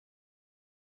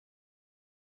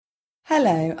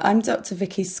Hello, I'm Dr.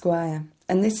 Vicky Squire,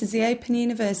 and this is the Open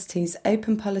University's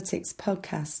Open Politics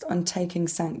podcast on Taking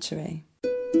Sanctuary.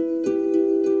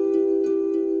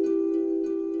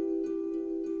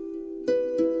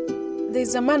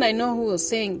 There's a man I know who was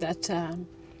saying that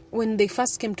when they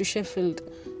first came to Sheffield,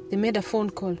 they made a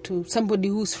phone call to somebody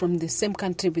who's from the same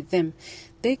country with them.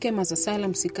 They came as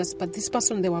asylum seekers, but this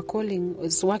person they were calling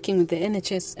was working with the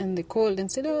NHS, and they called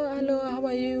and said, "Oh, hello, how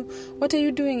are you? What are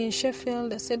you doing in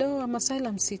Sheffield?" I said, "Oh, I'm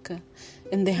asylum seeker."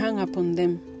 And they hung up on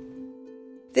them.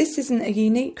 This isn't a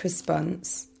unique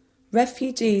response.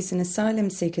 Refugees and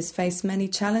asylum seekers face many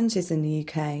challenges in the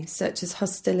UK, such as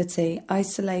hostility,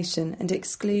 isolation and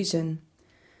exclusion.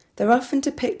 They're often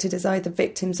depicted as either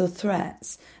victims or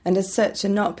threats, and as such are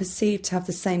not perceived to have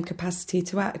the same capacity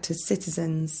to act as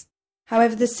citizens.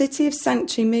 However, the City of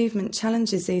Sanctuary movement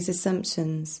challenges these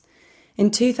assumptions. In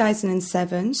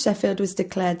 2007, Sheffield was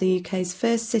declared the UK's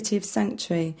first City of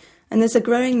Sanctuary, and there's a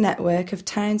growing network of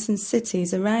towns and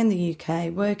cities around the UK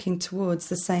working towards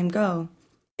the same goal.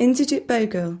 Indrajit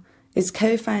Bogle is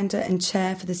co-founder and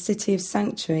chair for the City of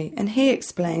Sanctuary, and he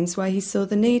explains why he saw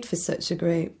the need for such a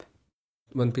group.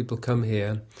 When people come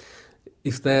here,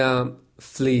 if they are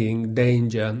fleeing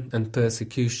danger and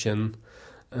persecution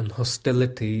and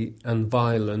hostility and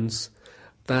violence,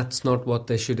 that's not what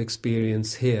they should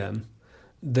experience here.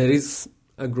 There is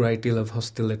a great deal of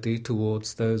hostility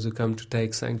towards those who come to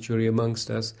take sanctuary amongst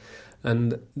us,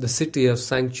 and the City of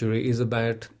Sanctuary is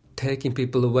about taking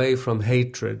people away from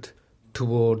hatred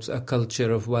towards a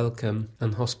culture of welcome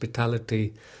and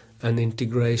hospitality and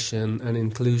integration and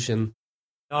inclusion.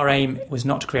 Our aim was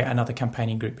not to create another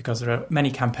campaigning group, because there are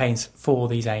many campaigns for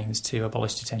these aims to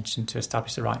abolish detention, to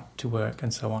establish the right to work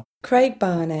and so on. Craig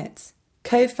Barnett,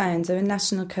 co-founder and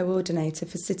national coordinator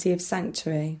for City of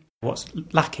Sanctuary. What's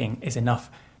lacking is enough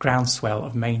groundswell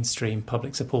of mainstream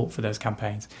public support for those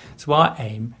campaigns. So our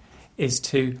aim is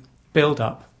to build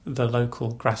up the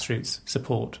local grassroots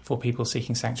support for people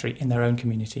seeking sanctuary in their own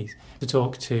communities, to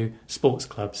talk to sports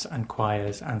clubs and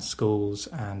choirs and schools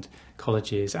and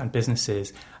colleges and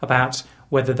businesses about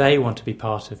whether they want to be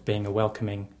part of being a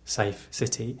welcoming, safe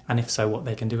city, and if so, what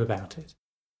they can do about it.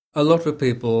 A lot of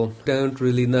people don't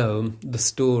really know the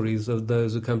stories of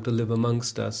those who come to live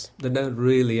amongst us. They don't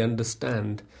really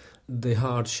understand the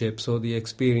hardships or the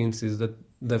experiences that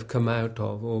they've come out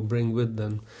of or bring with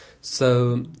them.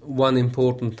 So one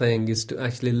important thing is to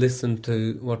actually listen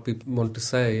to what people want to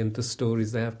say and the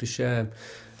stories they have to share.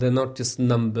 They're not just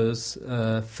numbers,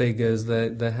 figures.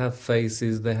 They have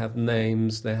faces, they have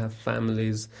names, they have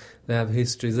families, they have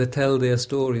histories. They tell their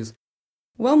stories.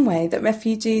 One way that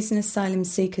refugees and asylum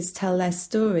seekers tell their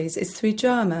stories is through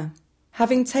drama.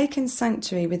 Having taken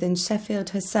sanctuary within Sheffield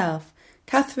herself,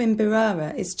 Catherine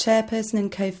Birara is chairperson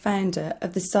and co-founder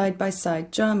of the Side by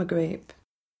Side drama group.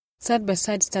 Side by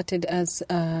Side started as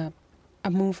a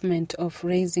movement of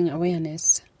raising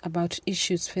awareness about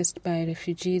issues faced by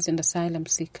refugees and asylum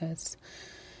seekers.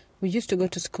 We used to go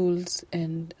to schools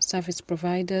and service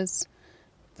providers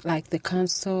like the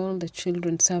council, the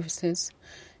children's services,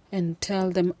 and tell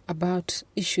them about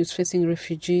issues facing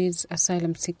refugees,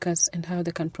 asylum seekers, and how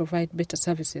they can provide better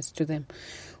services to them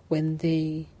when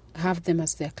they have them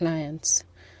as their clients.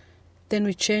 Then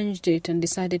we changed it and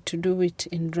decided to do it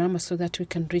in drama so that we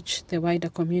can reach the wider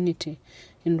community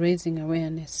in raising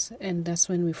awareness, and that's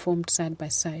when we formed Side by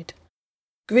Side.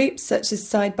 Groups such as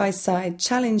Side by Side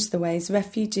challenge the ways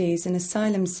refugees and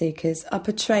asylum seekers are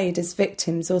portrayed as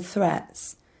victims or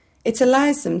threats. It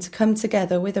allows them to come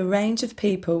together with a range of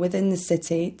people within the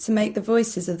city to make the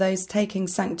voices of those taking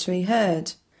sanctuary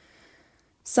heard.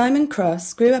 Simon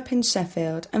Cross grew up in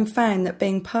Sheffield and found that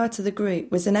being part of the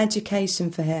group was an education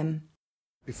for him.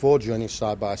 Before joining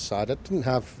Side by Side, I didn't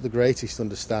have the greatest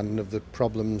understanding of the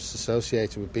problems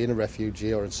associated with being a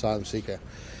refugee or an asylum seeker.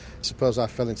 I suppose I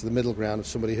fell into the middle ground of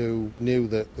somebody who knew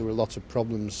that there were lots of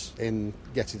problems in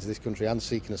getting to this country and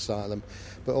seeking asylum,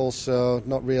 but also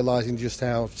not realising just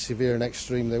how severe and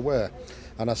extreme they were.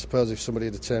 And I suppose if somebody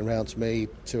had turned around to me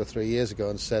 2 or 3 years ago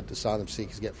and said asylum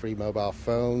seekers get free mobile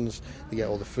phones, they get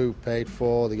all the food paid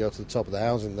for, they go to the top of the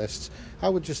housing lists, I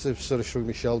would just have sort of shrugged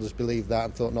my shoulders, believed that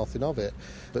and thought nothing of it.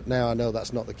 But now I know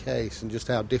that's not the case, and just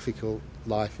how difficult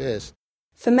life is.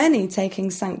 For many taking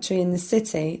sanctuary in the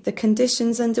city, the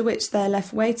conditions under which they're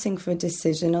left waiting for a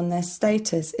decision on their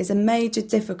status is a major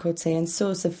difficulty and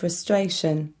source of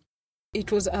frustration.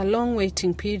 It was a long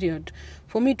waiting period.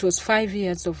 For me, it was 5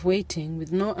 years of waiting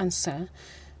with no answer,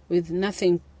 with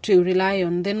nothing to rely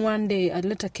on. Then one day a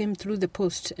letter came through the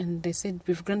post and they said,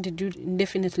 "We've granted you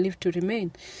indefinite leave to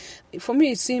remain." For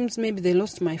me, it seems maybe they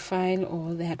lost my file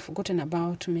or they had forgotten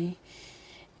about me.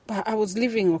 But I was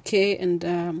living okay,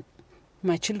 and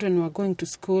My children were going to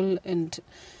school, and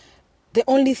the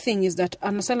only thing is that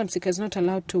an asylum seeker is not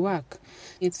allowed to work.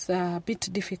 It's a bit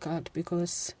difficult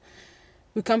because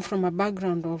we come from a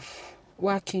background of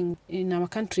working in our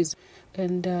countries,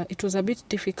 and it was a bit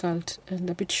difficult and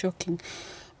a bit shocking.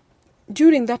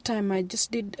 During that time, I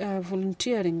just did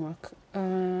volunteering work,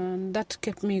 and that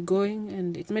kept me going,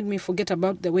 and it made me forget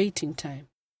about the waiting time.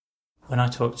 When I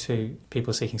talk to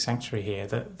people seeking sanctuary here,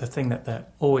 the thing that they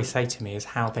always say to me is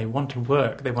how they want to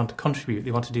work, they want to contribute,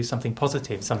 they want to do something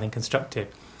positive, something constructive.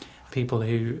 People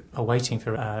who are waiting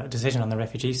for a decision on their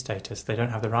refugee status, they don't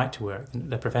have the right to work,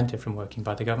 they're prevented from working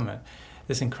by the government.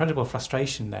 There's incredible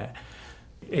frustration there.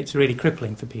 It's really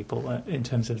crippling for people in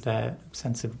terms of their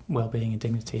sense of well-being and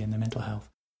dignity and their mental health.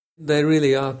 They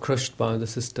really are crushed by the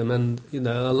system, and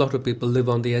a lot of people live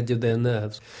on the edge of their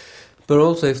nerves. But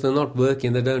also, if they're not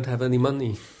working, they don't have any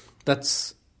money.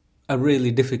 That's a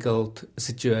really difficult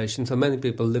situation. So many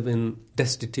people live in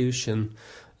destitution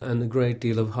and a great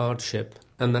deal of hardship,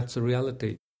 and that's a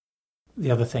reality.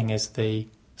 The other thing is the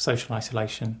social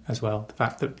isolation as well. The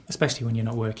fact that, especially when you're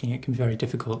not working, it can be very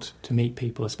difficult to meet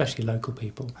people, especially local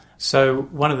people. So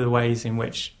one of the ways in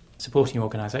which supporting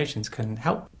organisations can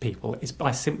help people is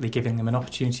by simply giving them an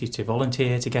opportunity to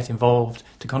volunteer, to get involved,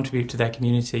 to contribute to their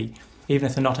community, even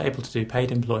if they're not able to do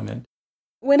paid employment.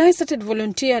 When I started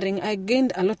volunteering, I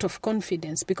gained a lot of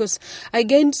confidence because I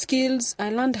gained skills. I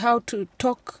learned how to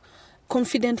talk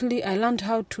confidently. I learned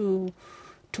how to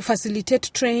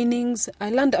facilitate trainings. I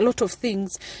learned a lot of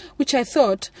things, which I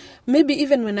thought maybe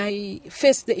even when I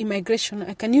face the immigration,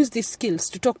 I can use these skills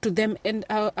to talk to them. And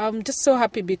I'm just so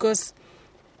happy because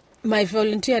my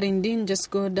volunteering didn't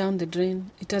just go down the drain.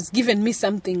 It has given me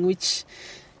something which,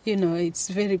 it's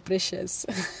very precious.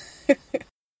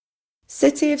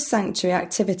 City of Sanctuary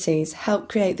activities help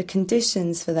create the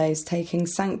conditions for those taking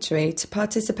sanctuary to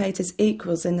participate as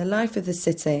equals in the life of the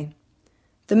city.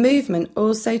 The movement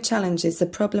also challenges the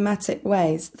problematic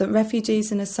ways that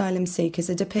refugees and asylum seekers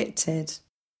are depicted.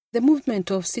 The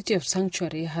movement of City of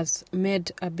Sanctuary has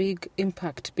made a big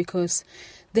impact because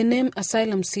the name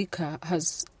asylum seeker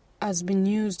has been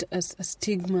used as a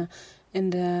stigma,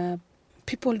 and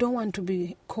people don't want to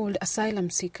be called asylum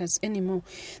seekers anymore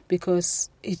because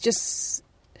it's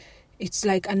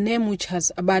like a name which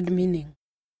has a bad meaning.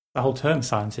 The whole term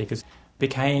asylum seekers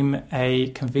became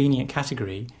a convenient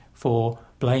category for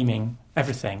blaming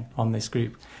everything on this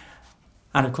group.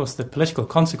 And of course the political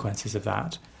consequences of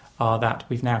that are that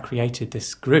we've now created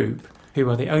this group who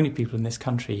are the only people in this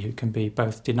country who can be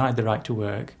both denied the right to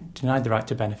work, denied the right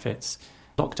to benefits,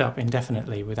 locked up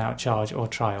indefinitely without charge or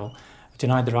trial,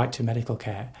 denied the right to medical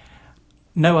care.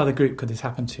 No other group could this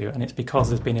happen to, and it's because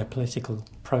there's been a political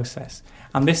process.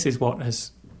 And this is what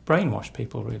has brainwashed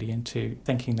people really into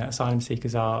thinking that asylum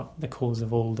seekers are the cause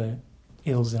of all the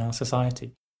ills in our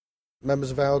society.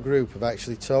 Members of our group have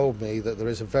actually told me that there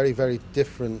is a very, very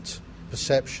different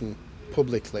perception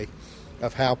publicly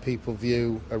of how people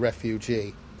view a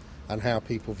refugee and how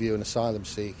people view an asylum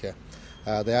seeker.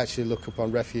 They actually look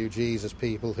upon refugees as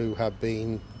people who have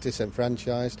been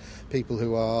disenfranchised, people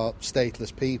who are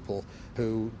stateless people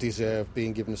who deserve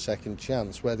being given a second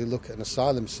chance, where they look at an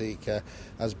asylum seeker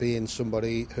as being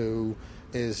somebody who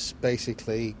is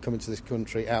basically coming to this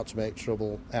country out to make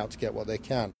trouble, out to get what they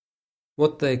can.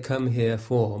 What they come here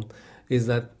for is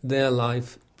that their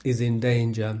life is in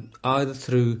danger, either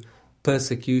through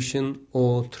persecution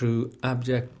or through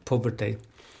abject poverty.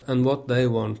 And what they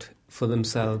want for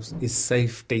themselves is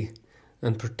safety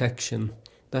and protection.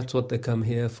 That's what they come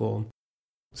here for.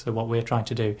 So what we're trying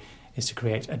to do is to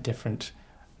create a different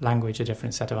language, a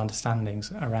different set of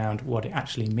understandings around what it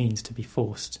actually means to be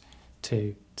forced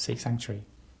to seek sanctuary.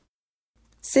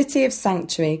 City of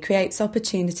Sanctuary creates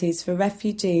opportunities for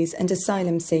refugees and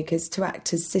asylum seekers to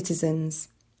act as citizens.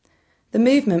 The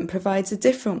movement provides a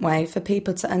different way for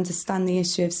people to understand the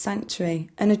issue of sanctuary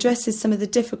and addresses some of the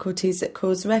difficulties that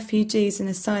cause refugees and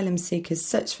asylum seekers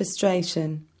such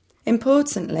frustration.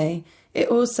 Importantly, it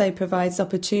also provides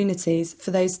opportunities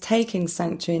for those taking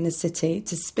sanctuary in the city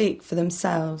to speak for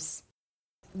themselves.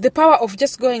 The power of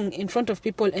just going in front of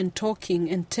people and talking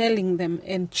and telling them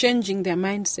and changing their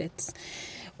mindsets.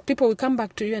 People will come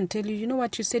back to you and tell you, you know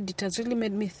what you said, it has really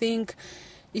made me think.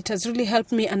 It has really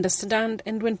helped me understand.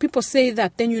 And when people say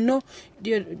that, then you know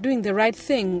you're doing the right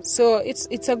thing. So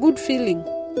it's a good feeling.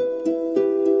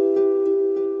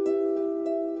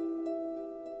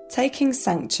 Taking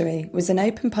Sanctuary was an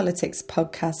Open Politics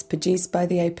podcast produced by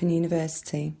the Open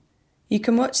University. You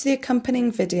can watch the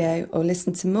accompanying video or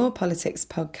listen to more politics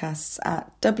podcasts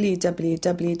at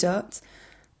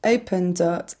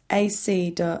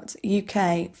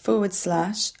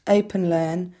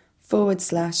www.open.ac.uk/openlearn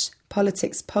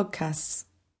uk/politics podcasts.